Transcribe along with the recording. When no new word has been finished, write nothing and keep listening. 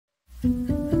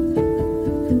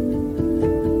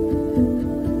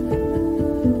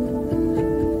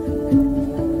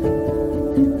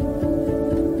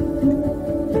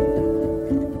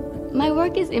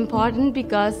important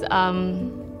because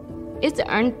it's an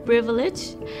earned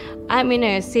privilege. I'm in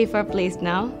a safer place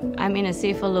now. I'm in a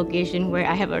safer location where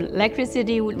I have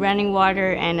electricity, running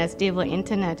water, and a stable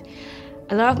internet.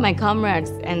 A lot of my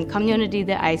comrades and community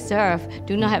that I serve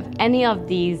do not have any of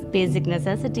these basic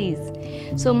necessities.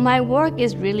 So my work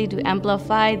is really to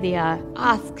amplify their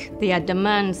ask, their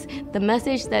demands, the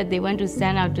message that they want to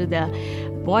send out to the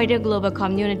wider global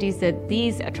communities that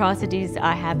these atrocities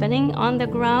are happening on the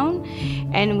ground,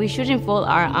 and we shouldn't fold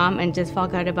our arms and just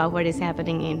forget about what is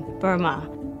happening in Burma.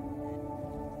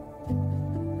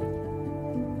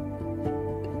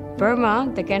 Burma,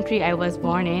 the country I was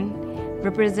born in,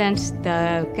 represents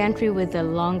the country with the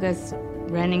longest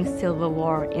running civil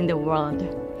war in the world.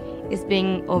 It's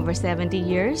been over 70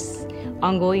 years,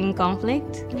 ongoing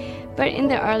conflict. But in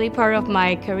the early part of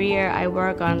my career, I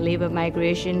worked on labor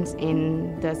migrations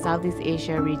in the Southeast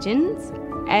Asia regions.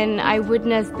 And I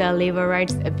witnessed the labor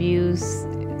rights abuse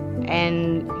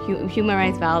and human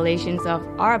rights violations of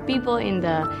our people in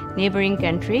the neighboring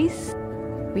countries.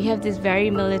 We have this very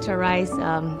militarized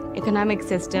economic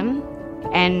system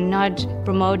and not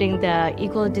promoting the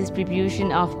equal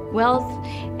distribution of wealth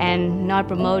and not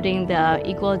promoting the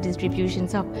equal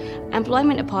distributions of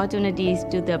employment opportunities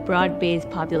to the broad-based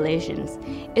populations.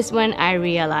 It's when I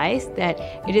realized that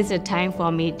it is a time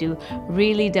for me to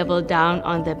really double down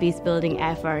on the peace-building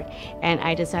effort, and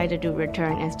I decided to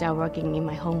return and start working in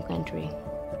my home country.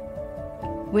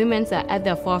 Women are at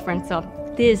the forefront of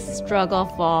this struggle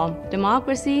for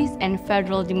democracies and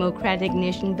federal democratic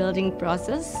nation-building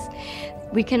process.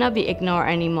 We cannot be ignored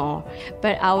anymore,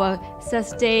 but our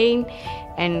sustained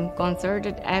and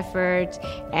concerted effort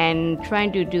and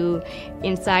trying to do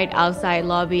inside-outside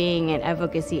lobbying and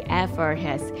advocacy effort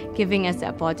has given us the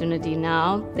opportunity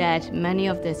now that many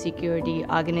of the security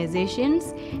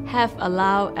organizations have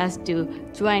allowed us to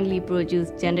jointly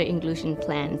produce gender inclusion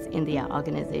plans in their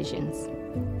organizations.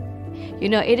 You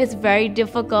know, it is very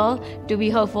difficult to be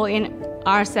hopeful in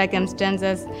our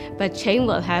circumstances, but change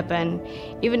will happen.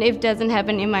 Even if it doesn't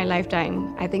happen in my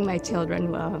lifetime, I think my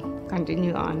children will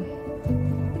continue on.